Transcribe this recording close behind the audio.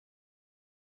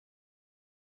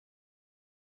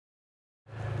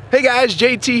Hey guys,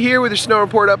 JT here with your snow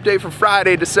report update for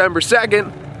Friday, December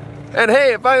 2nd. And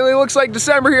hey, it finally looks like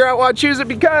December here at Wachusett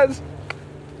because,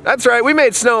 that's right, we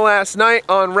made snow last night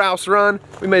on Ralph's Run.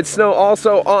 We made snow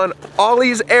also on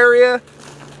Ollie's area.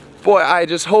 Boy, I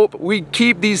just hope we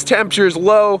keep these temperatures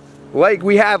low like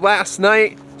we had last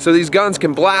night so these guns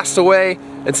can blast away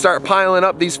and start piling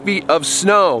up these feet of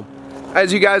snow.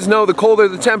 As you guys know, the colder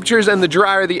the temperatures and the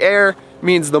drier the air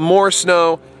means the more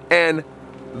snow and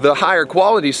the higher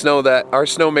quality snow that our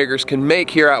snowmakers can make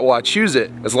here at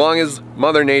Wachusett, as long as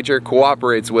Mother Nature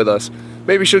cooperates with us.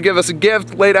 Maybe she'll give us a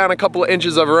gift, lay down a couple of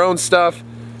inches of her own stuff.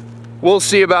 We'll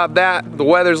see about that. The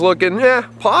weather's looking,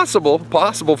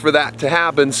 possible for that to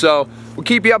happen, so we'll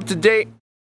keep you up to date.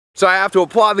 So I have to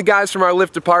applaud the guys from our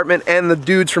lift department and the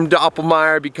dudes from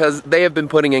Doppelmayr because they have been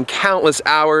putting in countless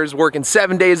hours, working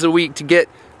 7 days a week to get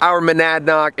our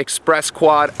Monadnock Express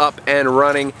Quad up and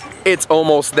running. It's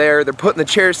almost there. They're putting the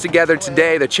chairs together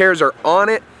today. The chairs are on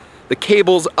it. The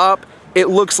cable's up. It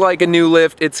looks like a new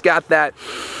lift. It's got that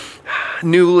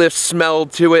new lift smell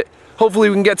to it. Hopefully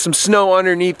we can get some snow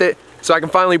underneath it so I can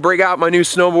finally break out my new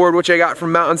snowboard, which I got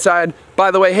from Mountainside.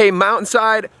 By the way, hey,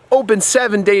 Mountainside open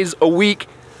 7 days a week.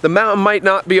 The mountain might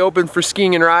not be open for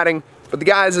skiing and riding, but the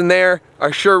guys in there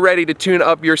are sure ready to tune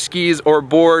up your skis or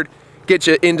board, get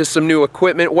you into some new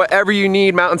equipment. Whatever you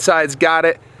need, Mountainside's got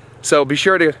it. So be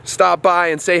sure to stop by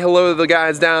and say hello to the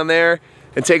guys down there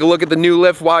and take a look at the new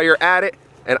lift while you're at it.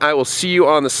 And I will see you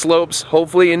on the slopes,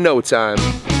 hopefully in no time.